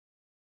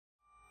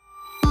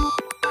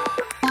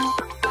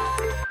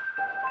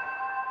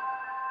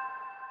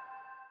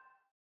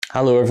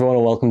Hello everyone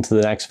and welcome to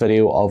the next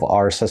video of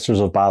our Sisters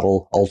of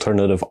Battle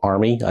alternative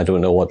army. I don't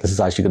know what this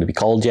is actually going to be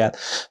called yet,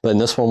 but in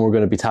this one we're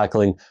going to be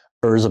tackling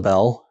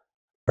Erzebel.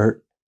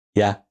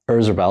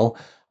 Erzebel.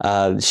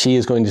 She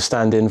is going to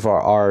stand in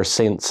for our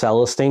Saint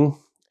Celestine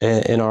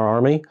in our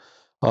army.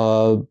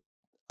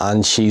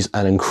 And she's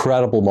an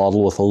incredible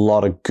model with a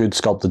lot of good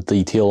sculpted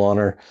detail on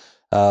her.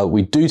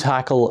 We do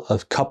tackle a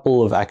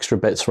couple of extra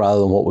bits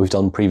rather than what we've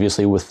done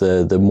previously with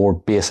the more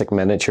basic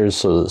miniatures,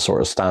 so the sort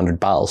of standard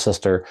Battle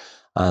Sister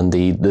and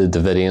the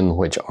Davidian,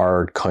 which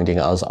are counting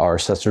as our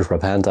Sisters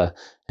Repenta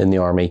in the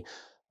army.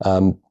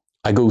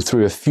 I go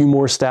through a few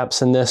more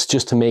steps in this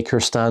just to make her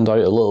stand out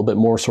a little bit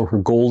more, so her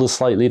gold is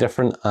slightly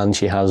different, and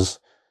she has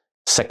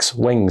 6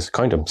 wings.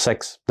 Count them,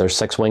 6. There's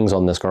 6 wings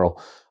on this girl.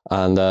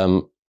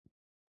 And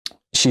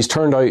she's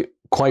turned out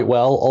quite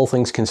well, all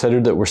things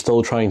considered, that we're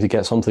still trying to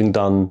get something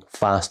done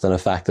fast and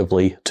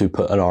effectively to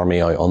put an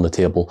army out on the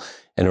table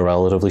in a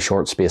relatively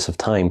short space of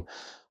time.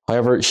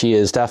 However, she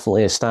is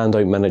definitely a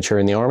standout miniature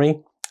in the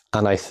army,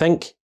 and I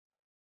think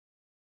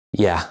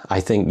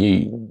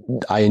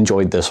I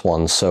enjoyed this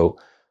one, so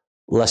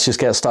let's just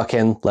get stuck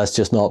in, let's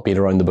just not beat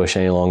around the bush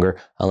any longer,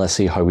 and let's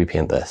see how we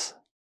paint this.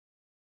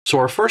 So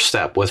our first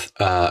step with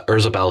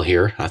Erzebel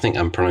here, I think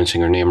I'm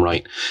pronouncing her name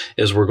right,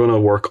 is we're going to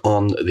work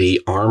on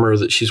the armor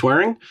that she's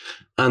wearing.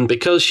 And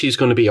because she's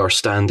going to be our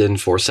stand-in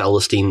for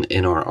Celestine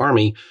in our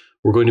army,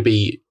 we're going to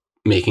be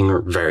making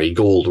her very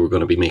gold. We're going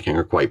to be making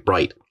her quite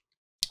bright.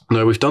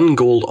 Now, we've done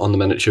gold on the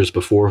miniatures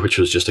before, which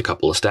was just a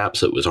couple of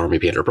steps. It was Army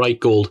Painter Bright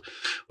Gold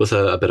with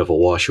a bit of a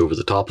wash over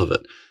the top of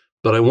it.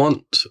 But I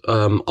want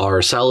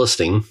our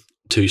Celestine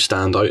to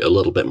stand out a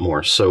little bit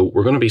more. So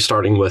we're going to be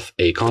starting with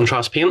a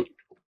contrast paint.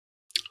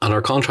 And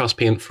our contrast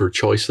paint for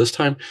choice this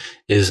time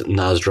is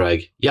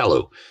Nazdrag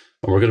Yellow.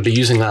 And we're going to be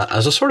using that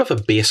as a sort of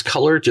a base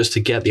color just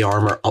to get the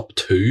armor up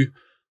to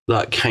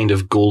that kind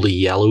of goldy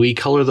yellowy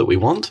color that we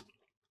want.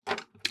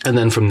 And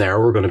then from there,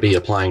 we're going to be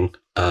applying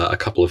a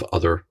couple of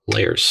other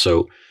layers.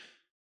 So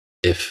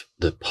if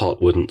the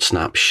pot wouldn't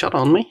snap shut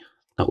on me,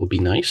 that would be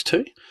nice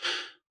too.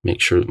 Make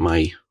sure that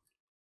my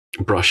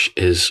brush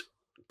is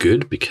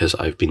good because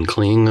I've been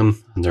cleaning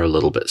them and they're a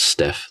little bit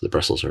stiff. The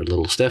bristles are a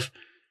little stiff.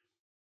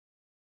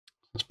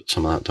 Let's put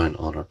some of that down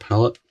on our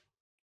palette.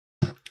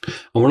 And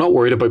we're not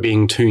worried about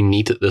being too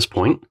neat at this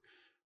point.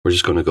 We're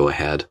just going to go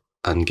ahead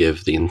and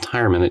give the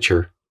entire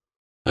miniature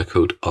a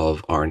coat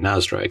of our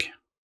Nazdrag.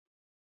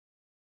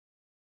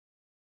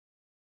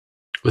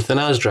 With the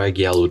Nazdrag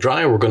Yellow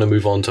dry, we're going to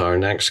move on to our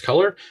next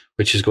color,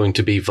 which is going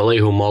to be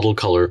Vallejo Model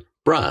Color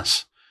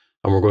Brass.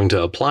 And we're going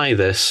to apply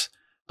this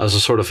as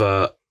a sort of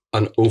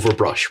an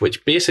overbrush,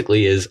 which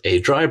basically is a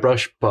dry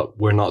brush, but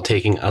we're not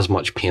taking as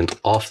much paint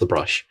off the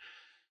brush.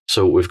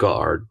 So we've got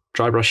our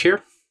dry brush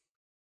here.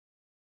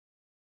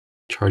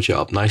 Charge it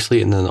up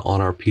nicely, and then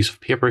on our piece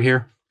of paper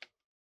here.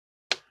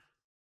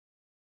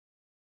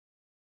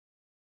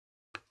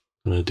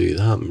 I'm going to do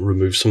that and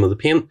remove some of the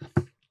paint.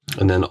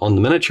 And then on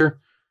the miniature,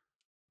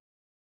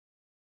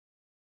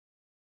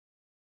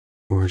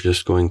 we're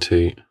just going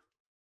to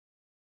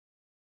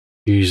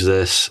use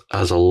this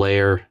as a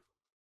layer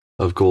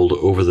of gold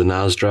over the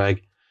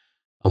Nazdrag.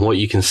 And what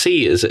you can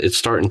see is that it's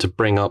starting to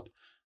bring up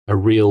a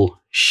real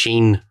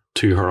sheen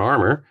to her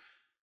armor,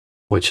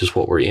 which is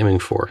what we're aiming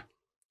for.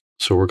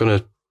 So we're going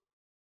to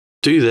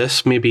do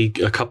this, maybe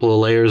a couple of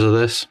layers of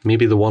this,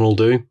 maybe the one will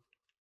do.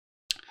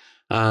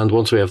 And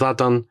once we have that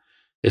done,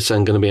 it's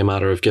then going to be a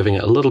matter of giving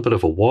it a little bit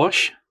of a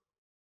wash.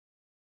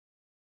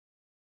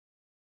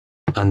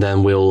 And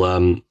then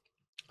we'll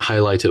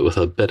highlight it with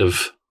a bit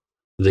of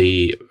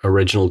the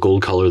original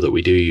gold color that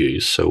we do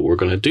use. So we're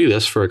going to do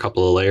this for a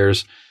couple of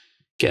layers,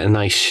 get a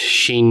nice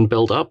sheen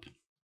built up,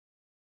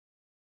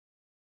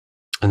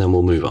 and then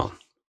we'll move on.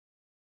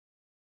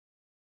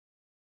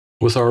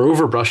 With our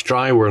overbrush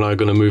dry, we're now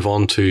going to move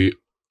on to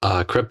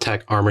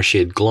Cryptek Armor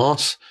Shade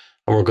Gloss,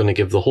 and we're going to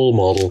give the whole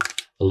model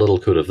a little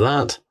coat of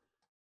that.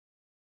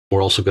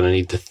 We're also going to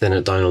need to thin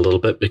it down a little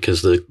bit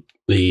because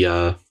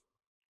the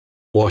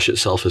wash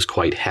itself is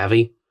quite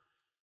heavy.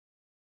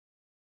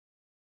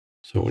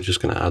 So we're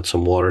just going to add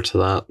some water to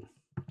that.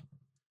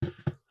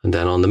 And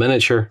then on the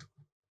miniature,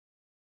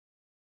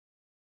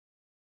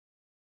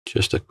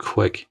 just a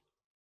quick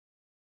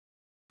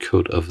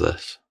coat of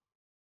this.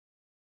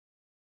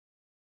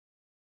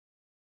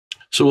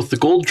 So with the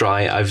gold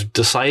dry, I've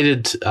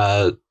decided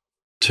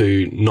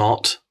to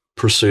not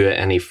pursue it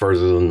any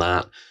further than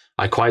that.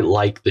 I quite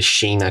like the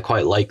sheen. I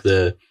quite like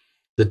the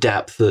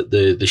depth that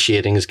the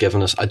shading has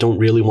given us. I don't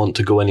really want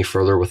to go any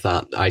further with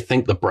that. I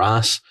think the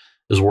brass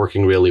is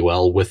working really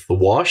well with the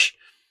wash.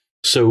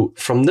 So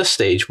from this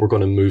stage, we're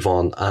going to move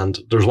on. And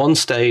there's one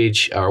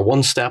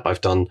step I've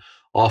done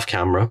off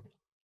camera,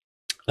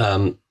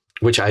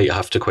 which I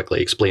have to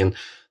quickly explain.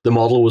 The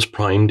model was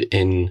primed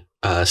in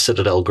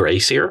Citadel Grey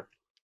Seer,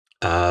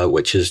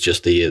 which is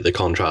just the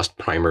contrast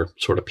primer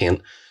sort of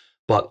paint.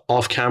 But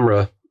off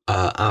camera,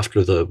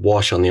 after the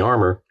wash on the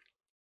armor,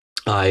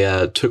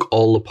 I took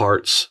all the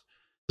parts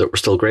that were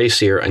still Grey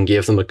Seer and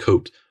gave them a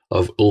coat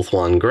of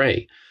Ulthuan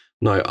Grey.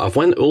 Now, I've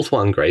went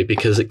Ulthuan Grey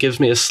because it gives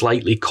me a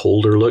slightly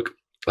colder look,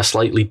 a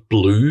slightly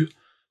blue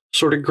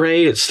sort of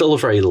grey. It's still a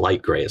very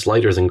light grey. It's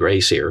lighter than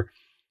Grey Seer,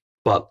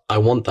 but I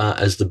want that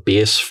as the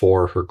base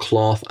for her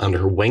cloth and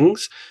her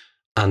wings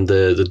and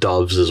the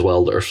doves as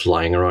well that are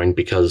flying around,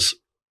 because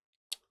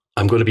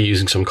I'm going to be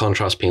using some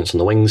contrast paints on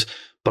the wings,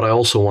 but I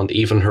also want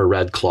even her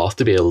red cloth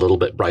to be a little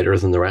bit brighter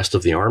than the rest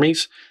of the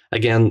armies.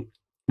 Again,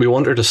 we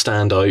want her to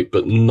stand out,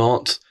 but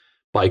not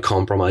by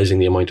compromising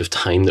the amount of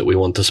time that we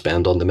want to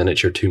spend on the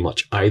miniature too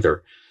much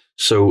either.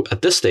 So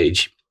at this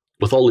stage,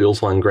 with all the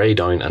Ulthuan Grey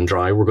down and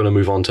dry, we're going to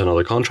move on to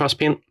another contrast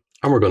paint,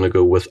 and we're going to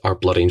go with our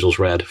Blood Angels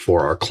Red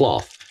for our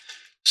cloth.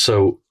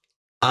 So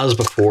as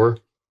before,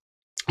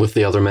 with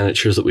the other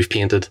miniatures that we've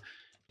painted,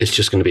 it's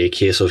just going to be a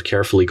case of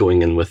carefully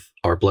going in with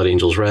our Blood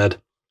Angels Red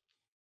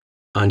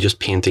and just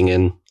painting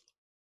in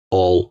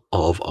all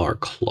of our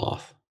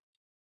cloth.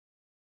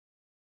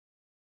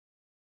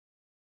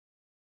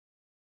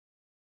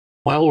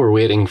 While we're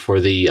waiting for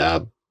the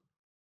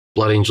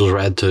Blood Angels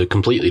Red to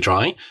completely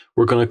dry,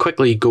 we're going to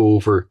quickly go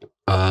over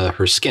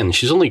her skin.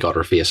 She's only got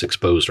her face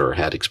exposed, or her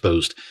head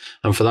exposed,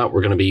 and for that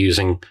we're going to be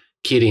using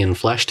Cadian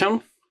Flesh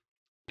Tone.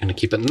 I'm going to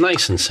keep it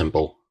nice and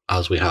simple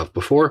as we have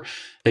before,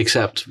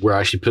 except we're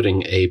actually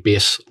putting a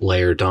base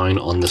layer down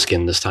on the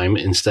skin this time,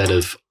 instead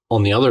of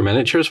on the other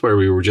miniatures where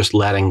we were just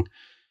letting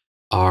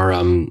our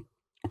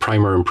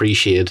primer and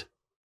pre-shade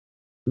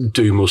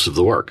do most of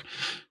the work.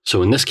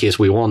 So in this case,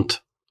 we want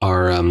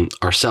our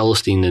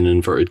Celestine, in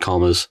inverted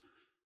commas,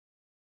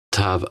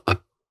 to have a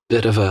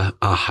bit of a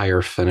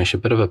higher finish, a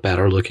bit of a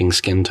better looking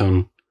skin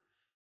tone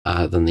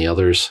than the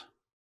others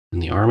in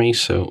the army.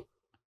 So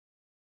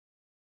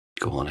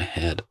go on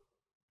ahead.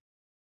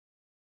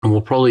 And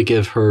we'll probably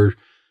give her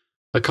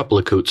a couple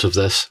of coats of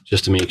this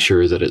just to make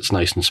sure that it's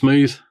nice and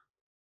smooth.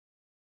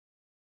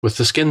 With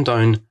the skin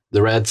down,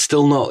 the red's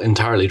still not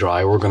entirely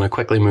dry, we're going to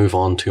quickly move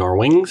on to our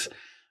wings.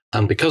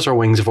 And because our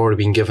wings have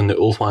already been given the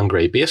Ulthuan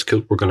Grey base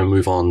coat, we're going to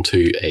move on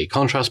to a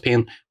contrast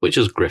paint, which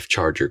is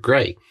Gryph-Charger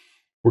Grey.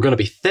 We're going to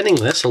be thinning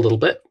this a little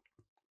bit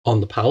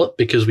on the palette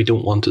because we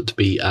don't want it to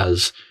be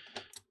as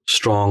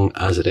strong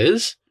as it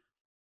is.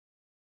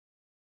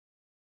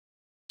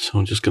 So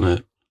I'm just going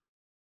to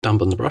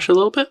dampen the brush a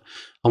little bit.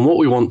 And what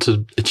we want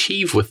to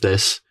achieve with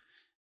this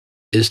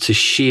is to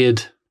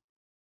shade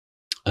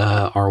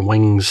our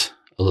wings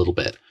a little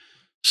bit.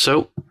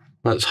 So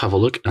let's have a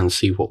look and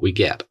see what we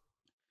get.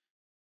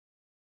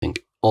 I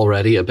think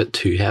already a bit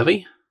too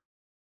heavy.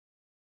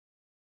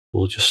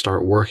 We'll just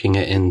start working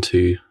it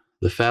into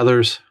the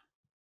feathers.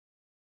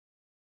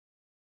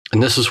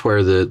 And this is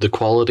where the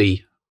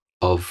quality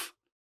of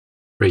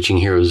Raging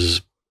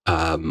Heroes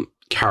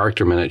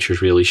character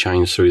miniatures really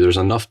shines through. There's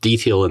enough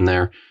detail in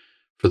there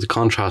for the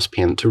contrast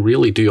paint to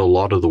really do a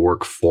lot of the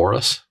work for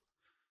us,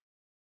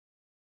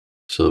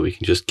 so that we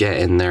can just get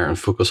in there and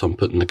focus on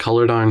putting the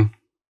color down,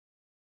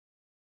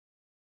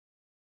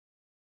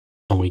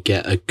 and we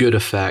get a good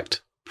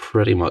effect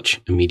pretty much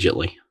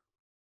immediately.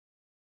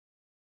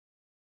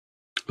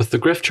 With the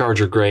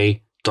Gryph-Charger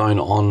Grey down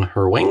on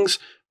her wings,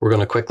 we're going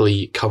to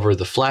quickly cover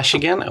the flesh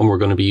again, and we're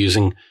going to be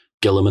using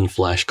Guilliman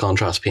Flesh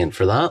contrast paint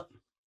for that.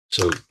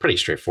 So pretty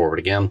straightforward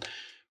again.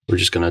 We're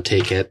just going to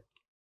take it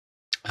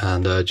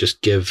and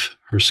just give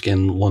her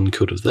skin one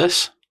coat of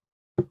this,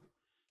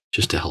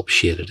 just to help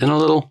shade it in a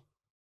little.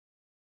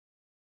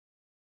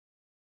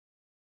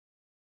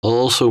 I'll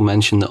also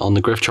mention that on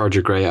the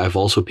Gryph-Charger Grey, I've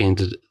also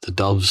painted the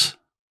doves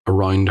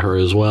around her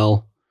as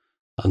well,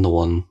 and the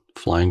one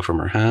flying from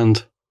her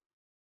hand.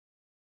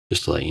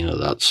 Just to let you know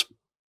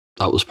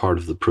that was part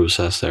of the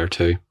process there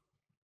too.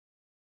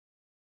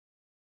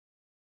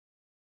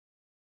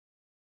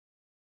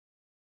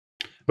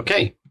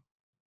 Okay,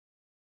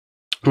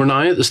 we're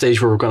now at the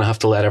stage where we're going to have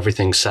to let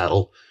everything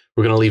settle.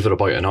 We're going to leave it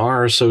about an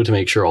hour or so to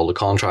make sure all the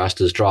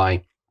contrast is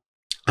dry.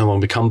 And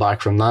when we come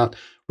back from that,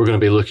 we're going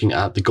to be looking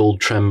at the gold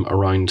trim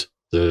around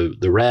the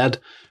red.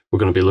 We're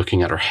going to be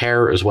looking at her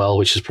hair as well,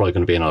 which is probably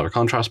going to be another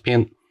contrast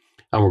paint.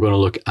 And we're going to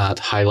look at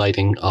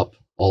highlighting up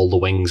all the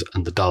wings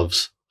and the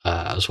doves,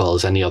 as well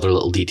as any other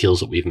little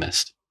details that we've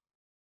missed.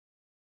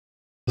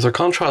 With our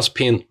contrast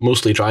paint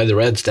mostly dry, the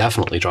red's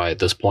definitely dry at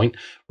this point,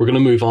 we're going to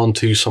move on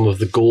to some of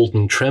the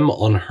golden trim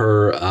on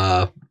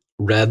her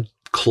red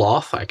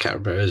cloth. I can't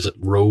remember, is it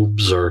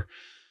robes or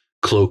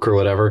cloak or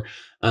whatever?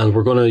 And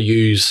we're going to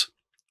use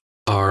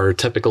our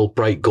typical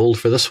bright gold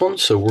for this one.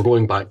 So we're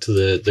going back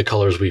to the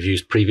colors we've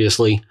used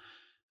previously,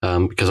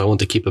 because I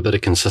want to keep a bit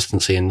of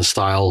consistency in the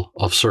style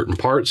of certain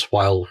parts,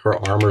 while her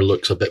armor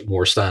looks a bit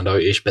more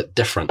standout-ish, bit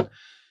different.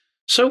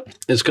 So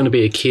it's going to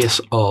be a case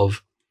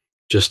of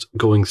just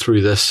going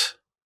through this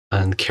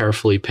and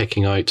carefully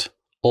picking out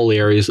all the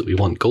areas that we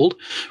want gold.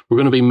 We're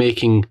going to be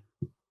making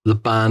the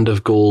band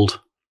of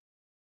gold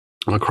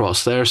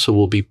across there, so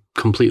we'll be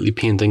completely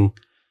painting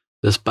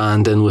this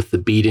band in with the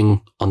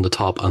beading on the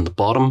top and the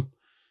bottom,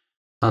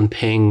 and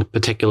paying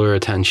particular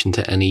attention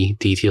to any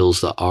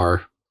details that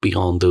are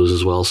beyond those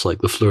as well, so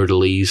like the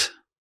fleur-de-lis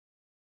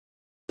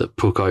that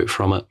poke out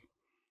from it.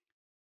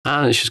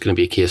 And it's just going to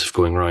be a case of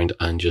going around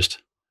and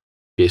just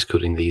base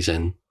coating these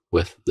in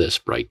with this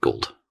bright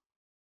gold.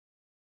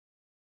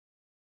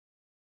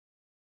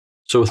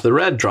 So with the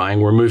red drying,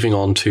 we're moving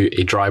on to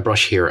a dry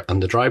brush here,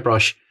 and the dry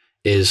brush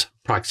is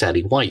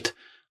Praxetti White.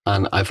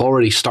 And I've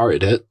already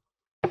started it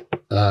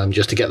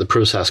just to get the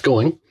process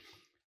going.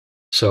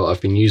 So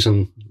I've been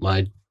using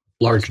my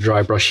large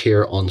dry brush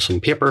here on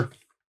some paper,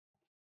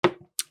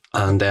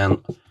 and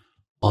then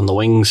on the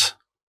wings,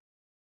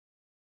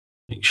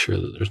 make sure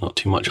that there's not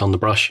too much on the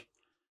brush.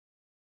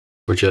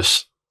 We're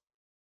just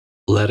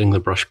letting the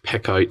brush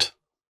pick out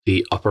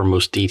the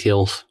uppermost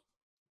details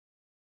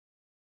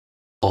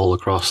all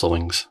across the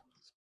wings.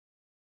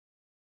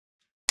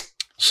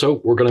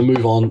 So we're going to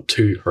move on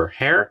to her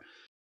hair.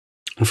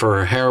 And for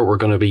her hair, we're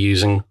going to be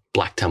using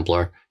Black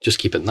Templar. Just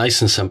keep it nice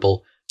and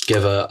simple.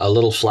 Give a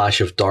little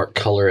flash of dark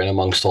color in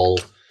amongst all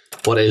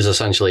what is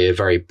essentially a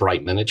very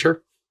bright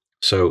miniature.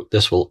 So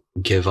this will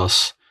give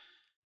us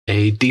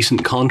a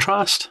decent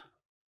contrast.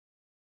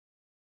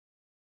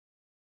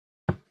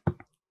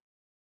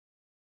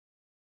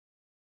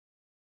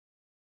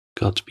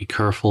 Got to be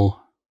careful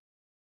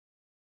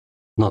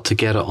not to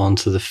get it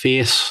onto the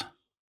face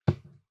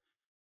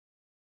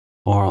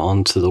or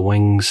onto the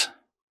wings.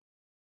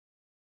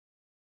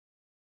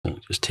 So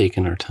just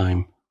taking our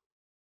time.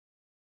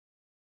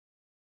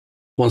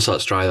 Once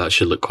that's dry, that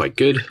should look quite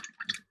good.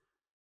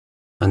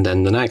 And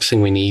then the next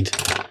thing we need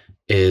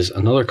is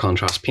another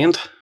contrast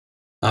paint.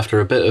 After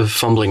a bit of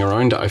fumbling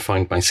around, I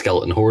found my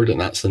Skeleton Horde, and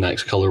that's the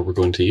next color we're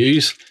going to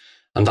use.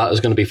 And that is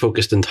going to be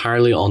focused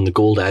entirely on the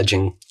gold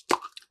edging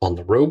on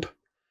the robe.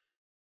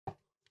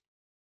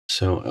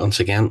 So once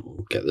again,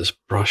 we'll get this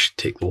brush,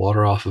 take the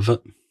water off of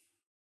it.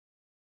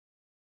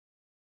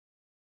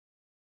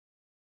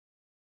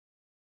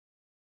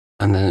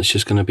 And then it's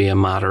just going to be a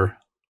matter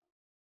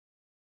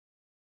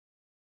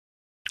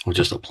of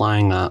just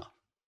applying that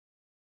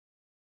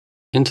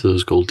into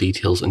those gold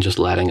details and just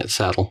letting it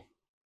settle.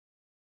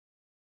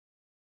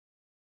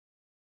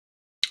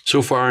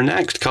 So for our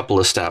next couple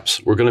of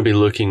steps, we're going to be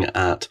looking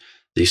at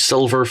the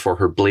silver for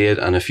her blade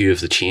and a few of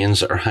the chains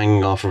that are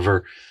hanging off of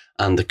her,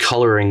 and the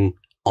colouring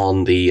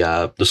on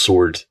the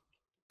sword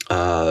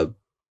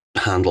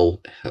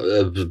handle.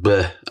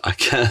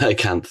 I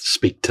can't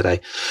speak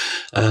today.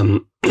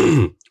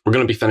 We're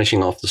going to be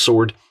finishing off the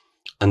sword,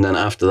 and then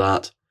after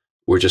that,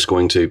 we're just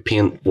going to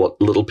paint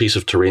what little piece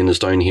of terrain is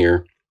down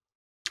here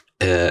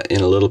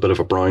in a little bit of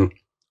a brown,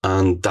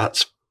 and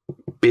that's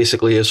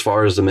basically as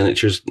far as the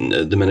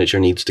miniature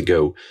needs to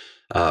go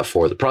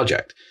for the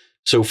project.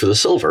 So for the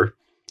silver,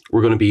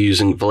 we're going to be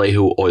using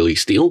Vallejo Oily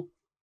Steel.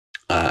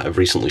 I've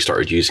recently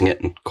started using it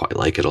and quite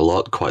like it a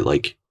lot, quite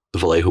like the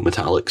Vallejo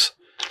Metallics.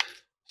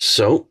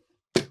 So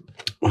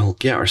we'll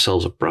get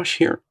ourselves a brush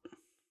here.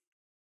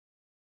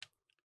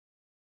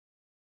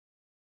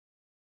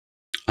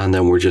 And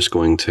then we're just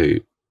going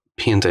to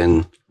paint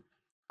in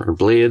our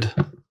blade.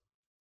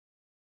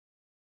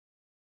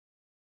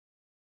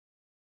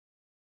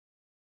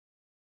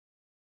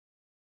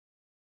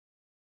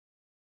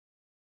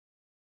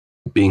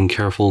 Being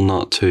careful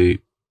not to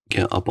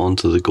get up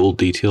onto the gold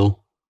detail.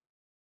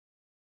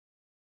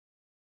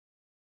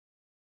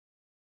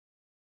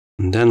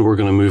 And then we're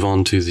going to move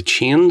on to the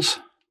chains.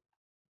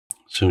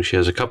 So she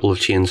has a couple of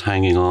chains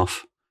hanging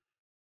off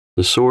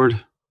the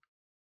sword.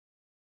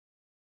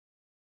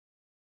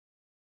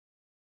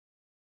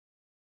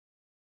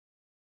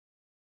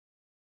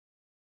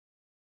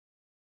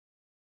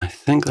 I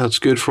think that's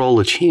good for all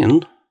the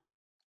chain.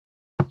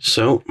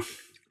 So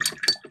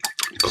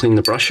clean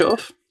the brush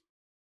off.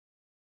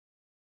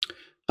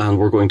 And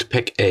we're going to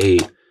pick a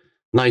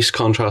nice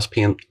contrast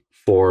paint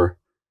for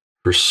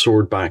her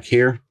sword back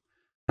here.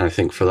 And I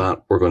think for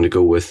that, we're going to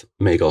go with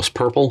Magos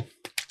Purple,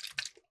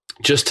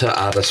 just to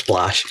add a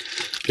splash,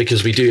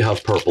 because we do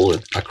have purple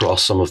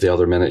across some of the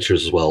other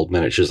miniatures as well,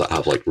 miniatures that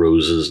have like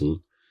roses and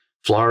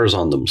flowers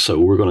on them. So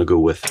we're going to go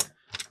with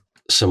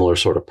similar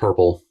sort of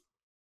purple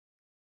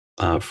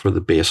for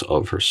the base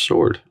of her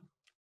sword.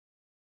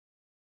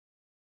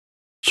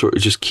 Sort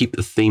of just keep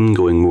the theme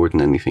going more than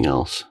anything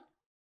else.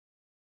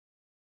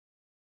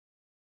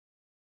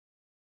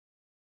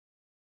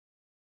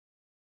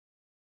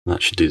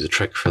 That should do the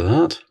trick for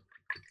that.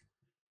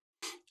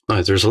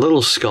 Now, there's a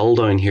little skull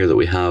down here that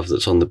we have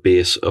that's on the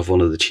base of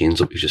one of the chains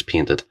that we've just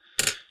painted.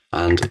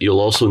 And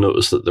you'll also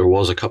notice that there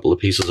was a couple of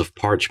pieces of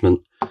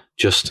parchment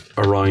just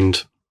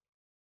around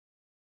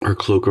her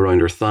cloak,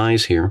 around her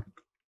thighs here.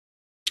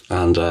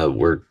 And I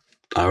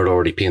had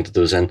already painted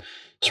those in.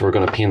 So we're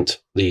going to paint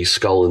the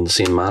skull in the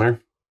same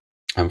manner.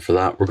 And for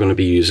that, we're going to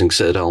be using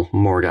Citadel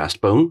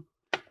Morghast Bone.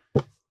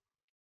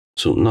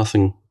 So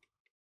nothing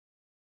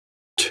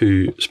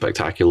too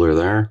spectacular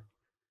there.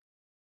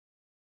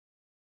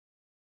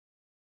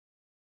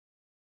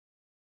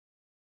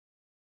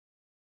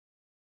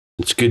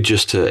 It's good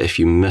just to, if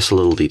you miss a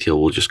little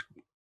detail, we'll just,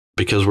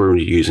 because we're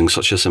using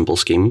such a simple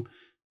scheme,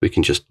 we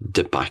can just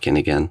dip back in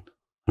again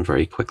and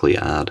very quickly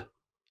add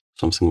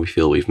something we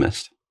feel we've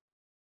missed.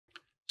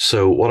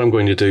 So what I'm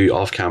going to do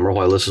off camera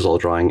while this is all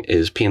drying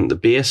is paint the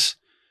base,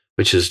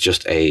 which is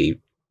just a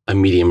a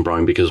medium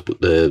brown because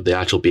the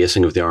actual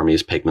basing of the army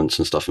is pigments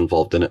and stuff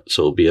involved in it.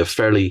 So it'll be a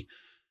fairly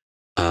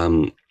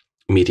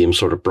medium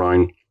sort of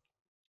brown.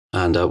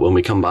 And when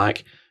we come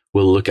back,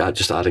 we'll look at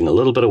just adding a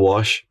little bit of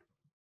wash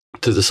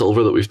to the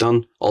silver that we've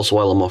done. Also,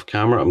 while I'm off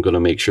camera, I'm going to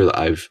make sure that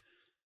I've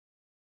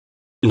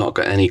not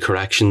got any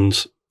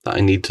corrections that I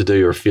need to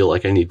do or feel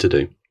like I need to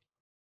do.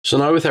 So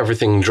now with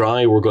everything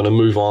dry, we're going to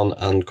move on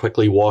and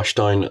quickly wash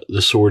down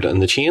the sword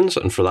and the chains.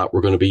 And for that,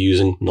 we're going to be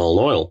using Null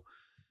Oil.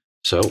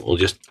 So we'll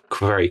just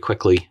very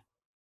quickly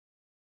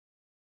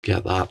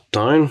get that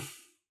down.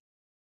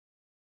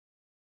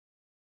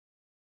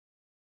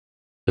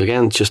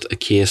 Again, it's just a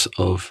case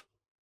of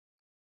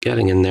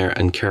getting in there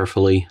and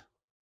carefully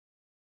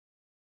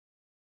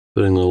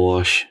putting the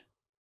wash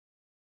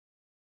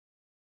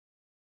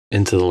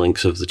into the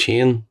links of the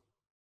chain.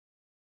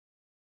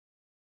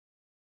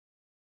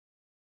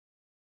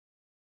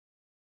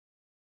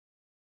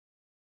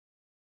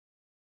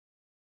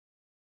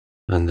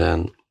 And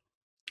then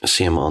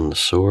same on the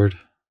sword.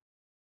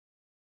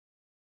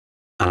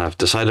 And I've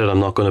decided I'm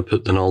not going to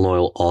put the Null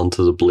Oil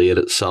onto the blade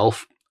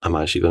itself. I'm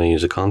actually going to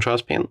use a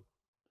contrast paint.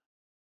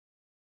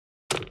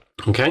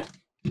 Okay.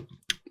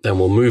 Then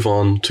we'll move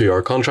on to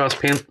our contrast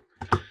paint.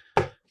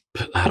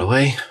 Put that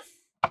away.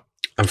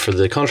 And for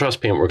the contrast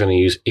paint, we're going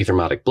to use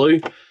Aethermatic Blue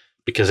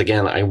because,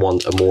 again, I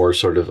want a more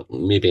sort of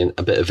maybe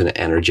a bit of an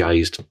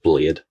energized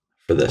blade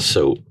for this.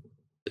 So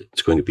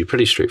it's going to be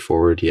pretty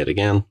straightforward yet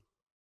again.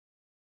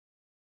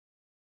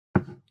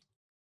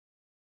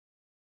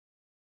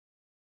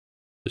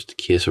 Just a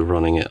case of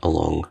running it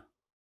along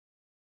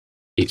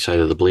each side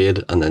of the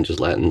blade and then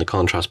just letting the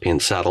contrast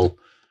paint settle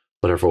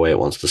whatever way it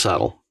wants to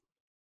settle.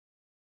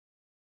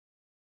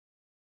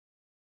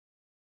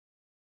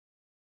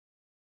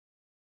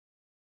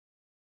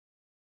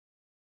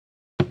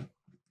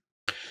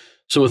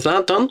 So with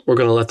that done, we're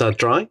going to let that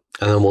dry,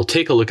 and then we'll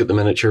take a look at the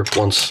miniature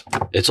once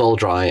it's all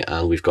dry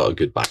and we've got a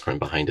good background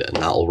behind it, and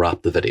that'll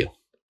wrap the video.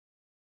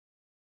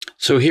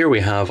 So here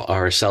we have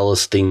our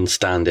Celestine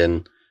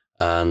stand-in,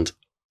 and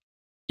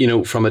you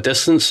know, from a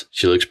distance,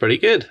 she looks pretty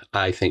good.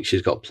 I think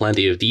she's got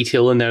plenty of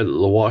detail in there that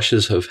the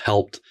washes have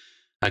helped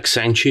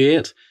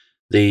accentuate.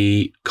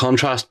 The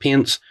contrast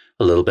paints,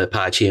 a little bit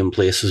patchy in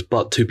places,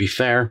 but to be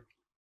fair,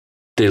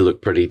 they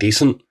look pretty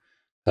decent.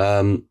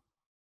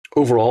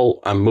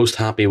 Overall, I'm most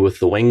happy with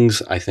the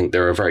wings. I think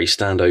they're a very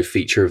standout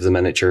feature of the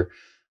miniature,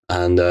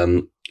 and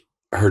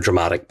her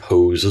dramatic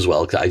pose as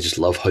well. I just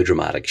love how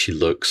dramatic she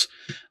looks,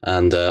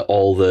 and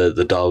all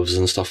the doves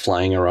and stuff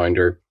flying around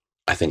her,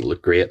 I think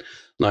look great.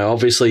 Now,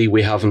 obviously,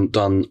 we haven't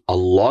done a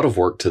lot of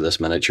work to this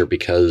miniature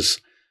because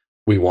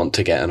we want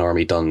to get an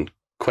army done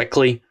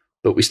quickly,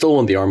 but we still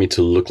want the army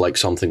to look like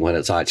something when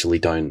it's actually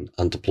down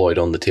and deployed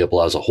on the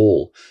table as a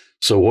whole.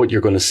 So what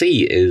you're going to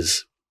see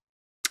is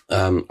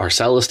our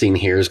Celestine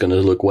here is going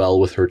to look well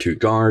with her two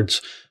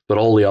guards, but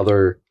all the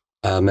other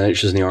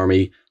miniatures in the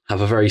army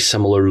have a very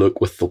similar look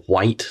with the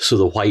white. So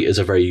the white is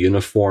a very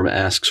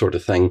uniform-esque sort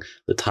of thing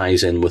that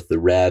ties in with the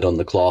red on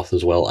the cloth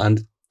as well,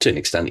 and to an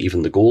extent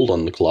even the gold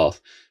on the cloth,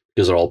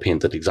 because they're all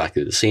painted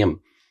exactly the same.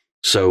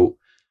 So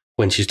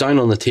when she's down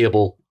on the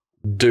table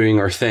doing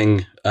her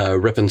thing,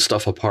 ripping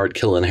stuff apart,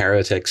 killing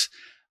heretics,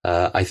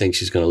 I think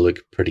she's going to look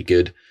pretty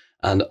good.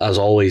 And as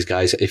always,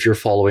 guys, if you're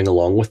following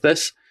along with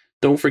this,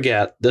 don't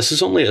forget, this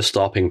is only a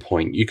stopping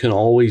point. You can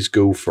always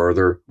go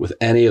further with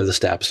any of the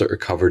steps that are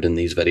covered in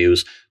these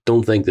videos.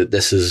 Don't think that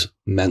this is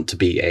meant to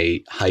be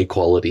a high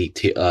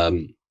quality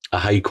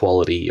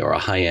or a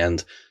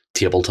high-end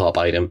tabletop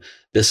item.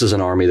 This is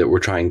an army that we're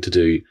trying to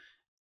do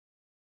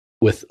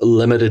with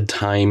limited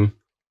time.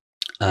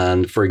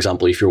 And for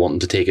example, if you're wanting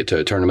to take it to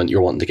a tournament,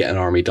 you're wanting to get an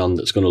army done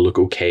that's going to look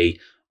okay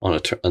on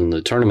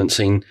the tournament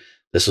scene,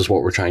 this is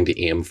what we're trying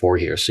to aim for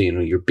here. So, you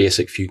know, your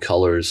basic few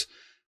colors,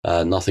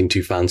 nothing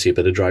too fancy, a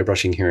bit of dry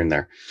brushing here and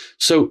there.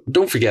 So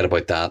don't forget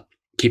about that.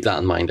 Keep that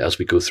in mind as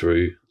we go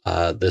through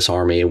this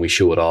army and we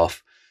show it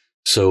off.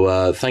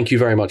 So thank you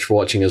very much for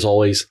watching as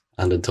always.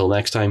 And until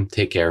next time,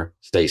 take care,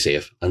 stay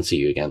safe, and see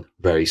you again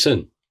very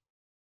soon.